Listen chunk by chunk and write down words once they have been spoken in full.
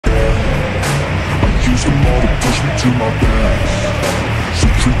use them all to push me to my best. So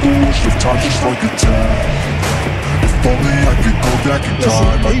treat the worst of times just like a test. If only I could go back in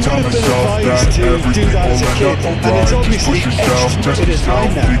time, I'd tell myself that everything will end up alright. Just push yourself, test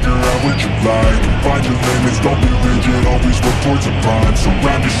yourself, figure out what you like. Find your limits, don't be rigid, always work towards a prime.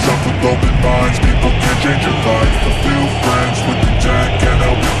 Surround yourself with open minds, people can change your life. Fulfill friends with intent, can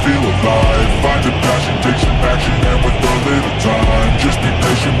help you feel alive. Find your passion, take some action, and with a little time, just be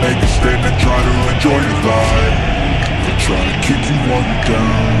patient, make a statement, try to enjoy your life. They try to kick you while you're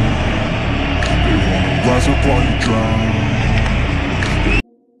down, they wanna rise up while you drown.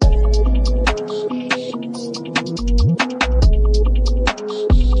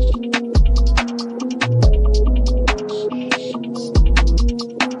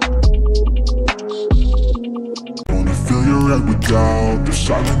 Wanna fill your head with doubt, they're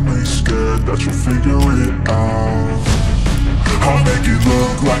silently scared that you'll figure it out. I'll make it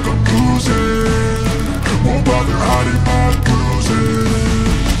look like I'm losing, won't bother hiding my bruises.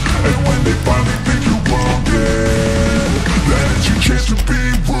 And when they finally think you're wounded, then it's your chance to be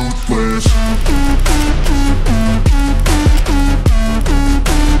ruthless.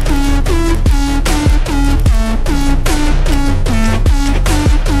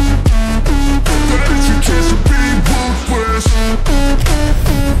 Then it's your chance to be ruthless.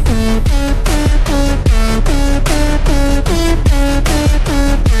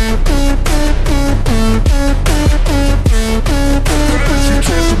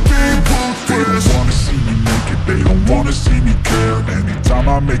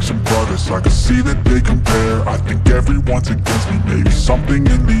 I make some progress, I can see that they compare. I think everyone's against me, maybe something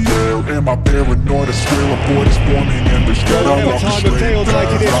in the air. Am I paranoid? I swear a void is forming and there's that I walk a straight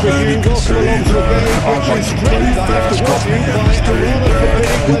path. How many can say that? I like to play fast, trust me and they stay back.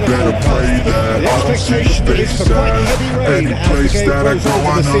 You better pray that I don't see your face at any place that I go,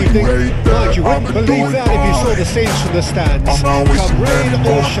 I know you hate that. You wouldn't believe that if you saw the scenes from the stands. Come rain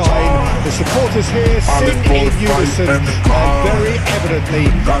or shine, the supporters here sing in unison, and very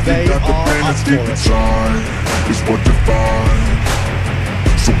evidently they are up for it. Is what defines.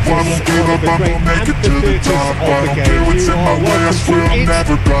 So I won't give up, I won't make it to the top. I don't care what's in my way, I swear I'm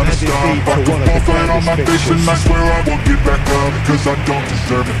never gonna stop. I can fall flat on my face and I swear I won't get back up, cause I don't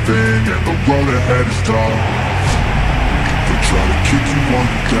deserve a thing and the road ahead is tough. They try to kick you while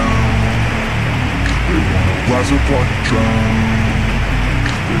you're down, they wanna rise up while you drown.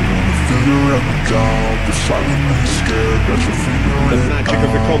 They wanna fill your head with doubt, they're silently scared that you'll figure it out. The magic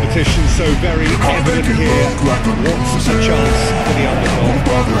of the competition so very evident here. What's a chance for the underdog?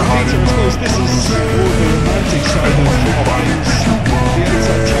 Peter, I suppose this is more the romantic side of things. The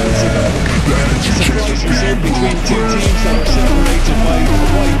outside chance of surprises in between two teams that are separated by a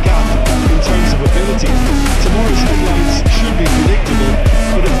wide gap in terms of ability. Tomorrow's headlines should be predictable,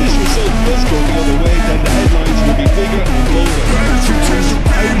 but if this result does go the other way, then the headlines will be bigger and bolder.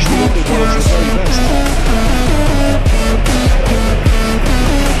 I wish the underdogs the very best.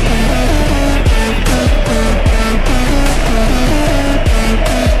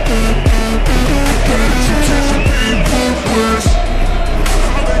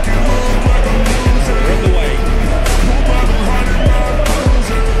 From the way.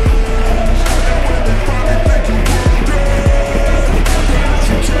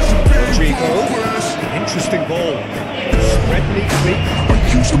 Rodrigo, interesting ball. Spread neatly.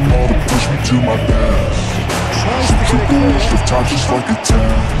 Use them all to push me to my best. Treat the worst of times just like a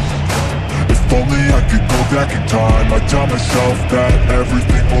test. If only I could go back in time, I'd tell myself that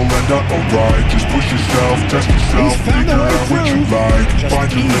everything will end up alright. Just push yourself, test yourself, figure out what you like. Find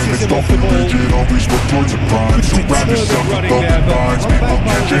your limits, don't be rigid, always work towards a prime. Surround yourself with open minds, people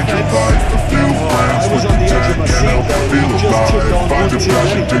can change your life. Fulfill friends with intent, can help you feel alive. Find your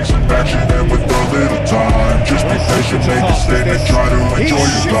passion, take some action, and with a little time, just be patient, make a statement, try to enjoy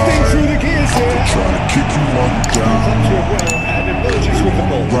your life. They try to kick you while you're down, Emerges with the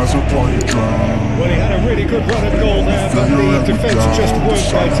ball. rise up while you drown. Well, he had a really good run at goal there, but the defence just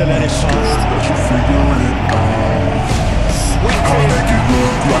weren't right to let it pass. That you figure it out. I'll make it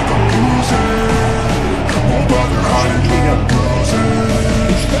look like I'm losing, won't bother hiding my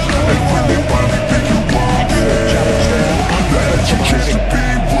bruises. And when they finally think you won't get, that's your chance to be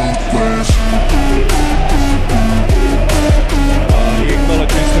ruthless. He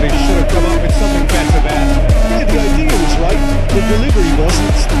acknowledges that he should have come up with something better there. Yeah, the idea was right, the delivery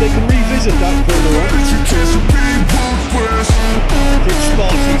wasn't. They can revisit that further on. It's your chance to be ruthless. Good spot,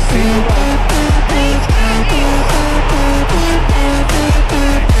 he's seen the run. They don't wanna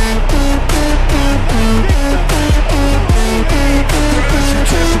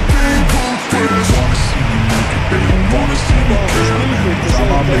see me make it, they don't wanna see me care. Time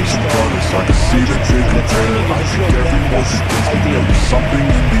I make some progress, I can see that they compare. I think everyone's against me. There's something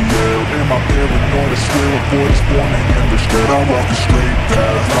in the air. Am I paranoid? I swear a boy is born and understood. I walk a straight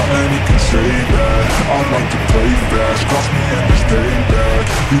path, not many can say that. I like to play fast, cross me and just stay back.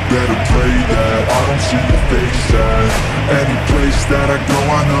 You better pray that I don't see your face at any place that I go.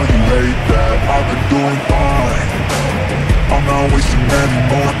 I know you hate that. I've been doing fine, I'm not wasting any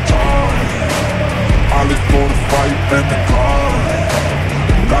more time. I live for the fight and the climb.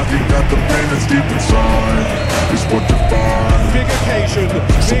 I think that the pain that's deep inside is what defines. Big occasion,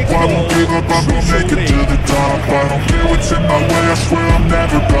 so I won't give up, I'm gonna make it to the top. I don't care what's in my way, I swear I'm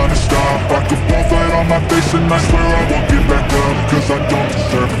never gonna stop. I could fall flat on my face and I swear I won't get back up, cause I don't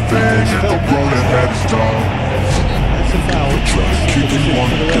deserve a thing, and the road ahead is tough. It's a foul. Try to keep you on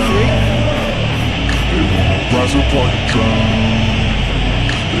the down. They wanna rise up while you drown.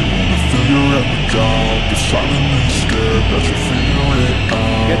 They wanna fill your head with doubt. They're silently scared that you figure it out.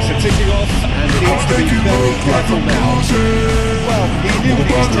 Gets the ticking off and needs to be very careful now. Well, he knew what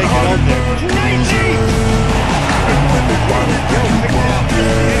he was taking on there. 90! And when they finally pick you up,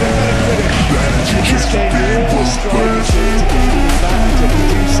 This game you're always striving to get back to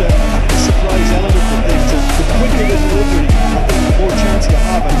produce a surprise element of things. The quicker the delivery, I think the more chance you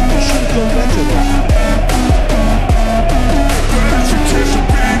have, and you should have done better though.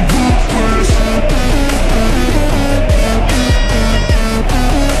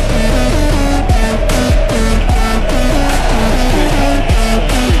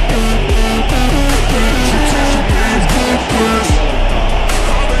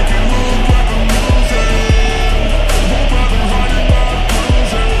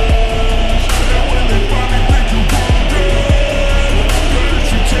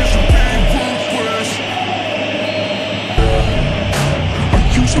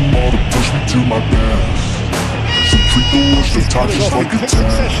 to my best. So treat the worst of times just like a test.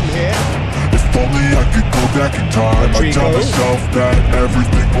 If only I could go back in time, I'd tell myself that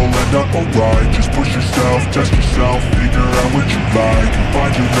everything will end up alright. Just push yourself, test yourself, figure out what you like, and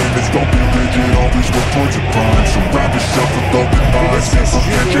find your limits, don't be rigid, always work towards a prime. Surround yourself with open minds, people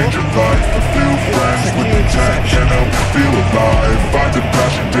can change your life. A few friends with intent can help you feel alive. Find a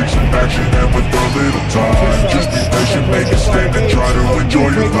passion, take some action, and with a little time, just be patient, make a statement, try to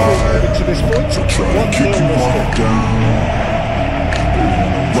enjoy your life. So try to kick you all down.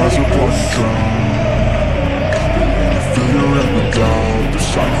 Rise up while you drown. They wanna fill your head with doubt. They're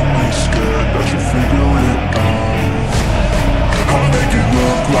silently scared that you figure it out. I'll make it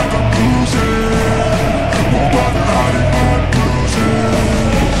look like I'm losing, won't bother hiding my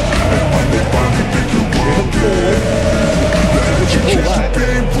bruises. And when they finally pick you up, then it's your chance to be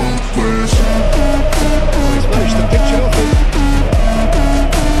ruthless. He's managed to pitch it off him.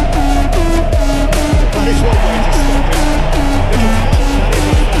 That is one way to stop him.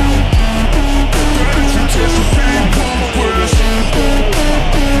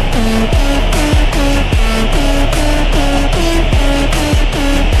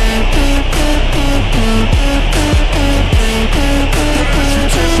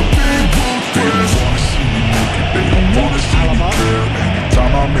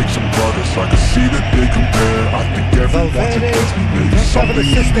 I can see that they compare. I think everyone's against me. Maybe something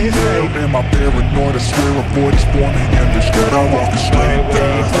in the air. Am I paranoid? I swear a boy is born and understood. I walk a straight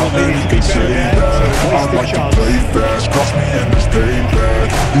path, not many can say that. I like to play fast, cross me and just stay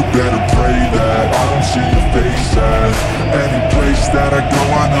back. You better pray that I don't see your face at any place that I go.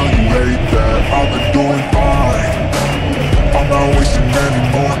 I know you hate that. I've been doing fine, I'm not wasting any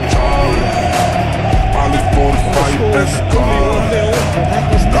more time. I live for the fight and the climb.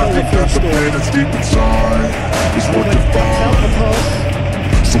 I think that the pain that's deep inside is what defines.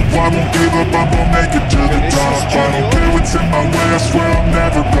 So I won't give up, I'm gonna make it to the top. I don't care what's in my way, I swear I'm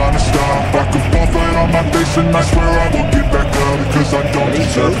never gonna stop. I could fall flat on my face and I swear I won't get back up, because I don't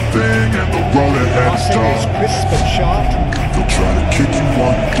deserve a thing, and the road ahead is tough. They'll try to kick you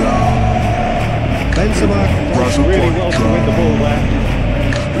on down. Benzema does really well to win the ball there.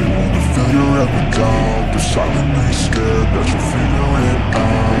 They wanna fill your head with doubt. They're silently scared that you figure it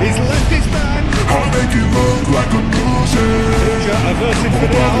out. He's left his man. I'll make it look like I'm losing, Averted for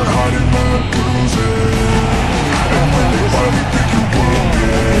won't bother now. hiding my bruises. And when they finally pick you up,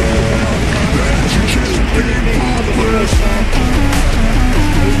 then it's your chance to be ruthless.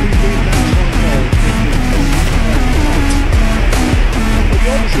 You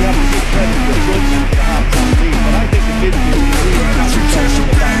obviously have to give credit to the goals for the half-time lead, but I think the midfield is really capitalising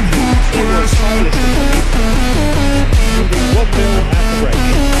on that. They were tireless to come in. Moving 1-0 at the break.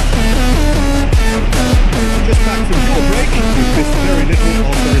 Just back from your break, we've missed very little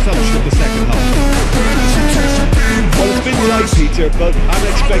on the resumption of the second half. Well, it's been light, Peter, but I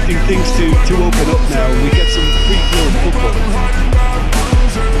expecting things to open up now. We get some free-flowing football.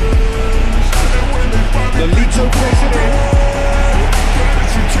 Lolito plays it in.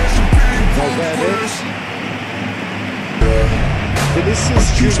 Valverde. Vinicius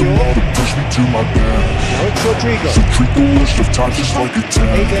Junior. Push me to my back. Now it's Rodrigo. So treat the worst of time just like a test.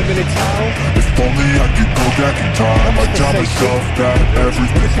 8 minutes out. If only I could go back in time, I'd tell myself that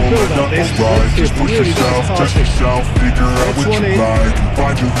everything will end up alright. Just push yourself, test yourself, figure out what you like.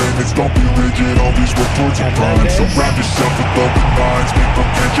 Find your limits, don't be rigid, always work towards your prime. Surround yourself with open minds, people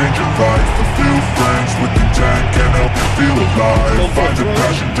can change your life. A few friends with intent can help you feel alive. Find your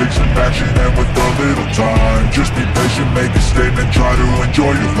passion, take some action, and with a little time, just be patient, make a statement, try to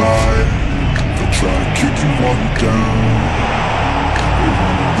enjoy your life. They'll try to kick you while you're down. They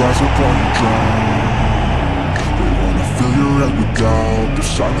wanna rise up while you drown. They wanna fill your head with doubt.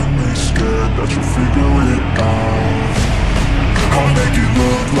 They're silently scared that you'll figure it out. I'll make it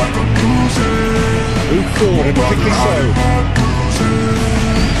look like I'm losing. Move forward, and quickly so.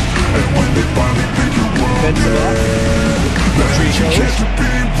 And when they finally think you're worth it, that's your chance to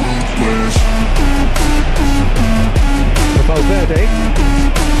be ruthless. Valverde,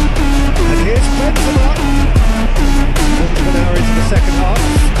 and here's Benzema. More than an hour into the second half.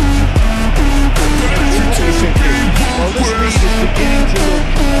 Well, this lead is beginning to look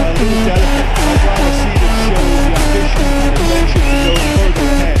a little delicate. I'd rather see them show the ambition and intention to go further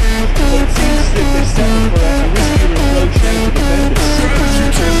ahead, but it seems as if they're setting for a riskier approach now to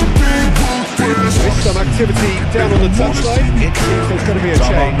defenders. There's some activity down on the touchline. It seems there's going to be a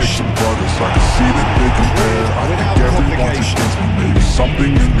change.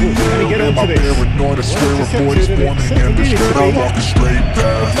 Something in the air, am I paranoid? I swear a voice warning and instead I walk a straight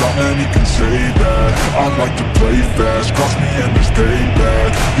path. Not many can say that. I like to play fast, cross me and there's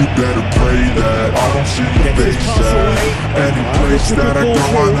payback. You better pray that I don't see your face at any place that I go.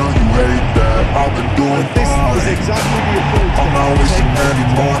 I know you hate that. I've been doing fine. I'm not wasting any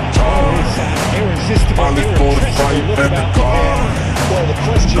more time. I live for the fight and the climb.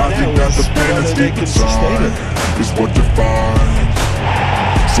 I think that the pain that's deep inside is what defines.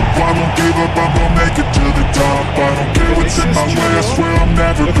 So I won't give up, I'm gonna make it to the top. I don't care what's in my way, I swear I'm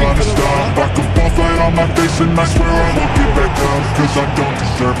never gonna stop. I could fall flat on my face and I swear I won't get back up, cause I don't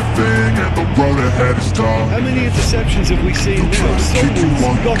deserve a thing and the road ahead is tough. How many interceptions have we seen now?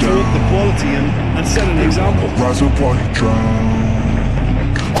 Someone's got to up the quality and set an example. Rise up while you drown.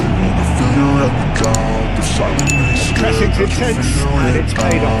 They wanna fill your head with doubt. They're silently scared. Pressing's intense and it's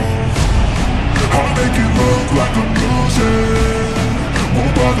paid off. I'll make it look like I'm losing.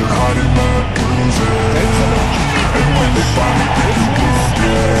 Won't bother hiding my bruises. And when they finally think you won't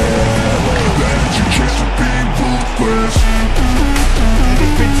get, then it's your chance to be ruthless. And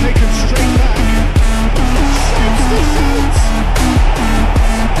it's been taken straight back. Shoots the shot.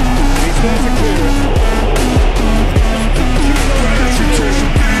 He's there to clear it. Then it's your chance to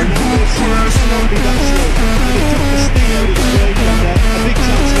be ruthless. Slowly that's it. And it took the sting out of the game and a big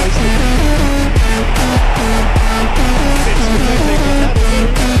chance wasted. It's the technique of that.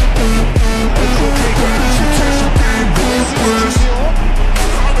 It's Rodrigo.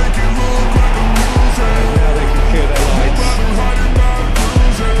 Now they can clear their lines.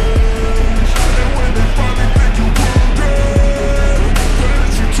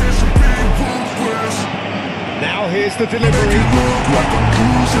 Now here's the delivery.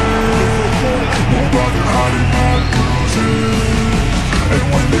 And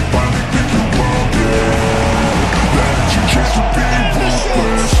when they finally think you won't get, then it's your chance to be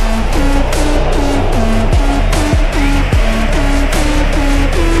ruthless.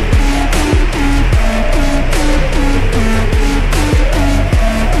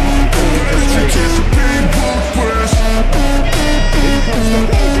 It's your chance to be ruthless.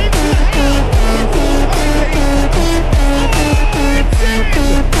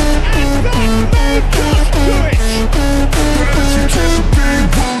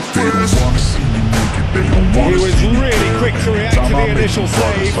 Here comes the goal. He was really quick to react to the initial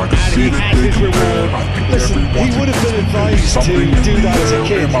save, and he had his reward. Listen, he would have been advised to do that as a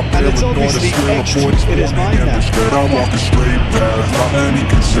kid, and it's obviously etched in his mind now. I walk a straight path, not many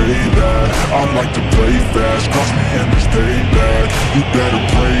can say that. I like to play fast, cross me and there's payback. You better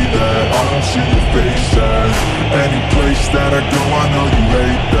pray that I don't see your face at any place that I go. I know you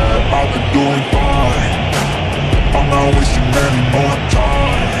hate that. I've been doing fine. I'm not wasting any more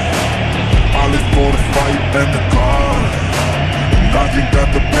time. I live for the fight and the climb. And I think that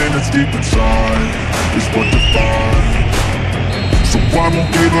the pain that's deep inside is what defines. So I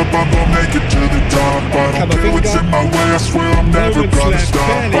won't give give up, I'm gonna make it to the top. I don't care what's in my way, I swear I'm never gonna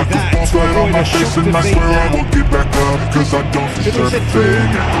stop. I can fall flat on my face and I swear I won't get back up, cause I don't deserve a thing,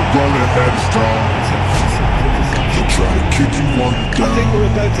 and the road ahead is dark. They'll try to kick you on the ground. I think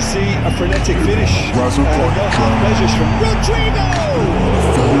we're about to see a frenetic finish. Rise up like a drum. Measures from Rodrigo!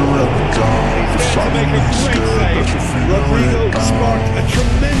 Failure at the dawn. He's there to make a great save. Rodrigo sparked a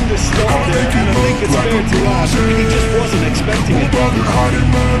tremendous start there, and I think it's fair to ask, he just wasn't expecting it. Bother hiding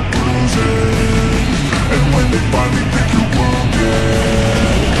my bruises, and when they finally think you're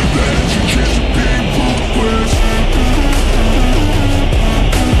wounded, then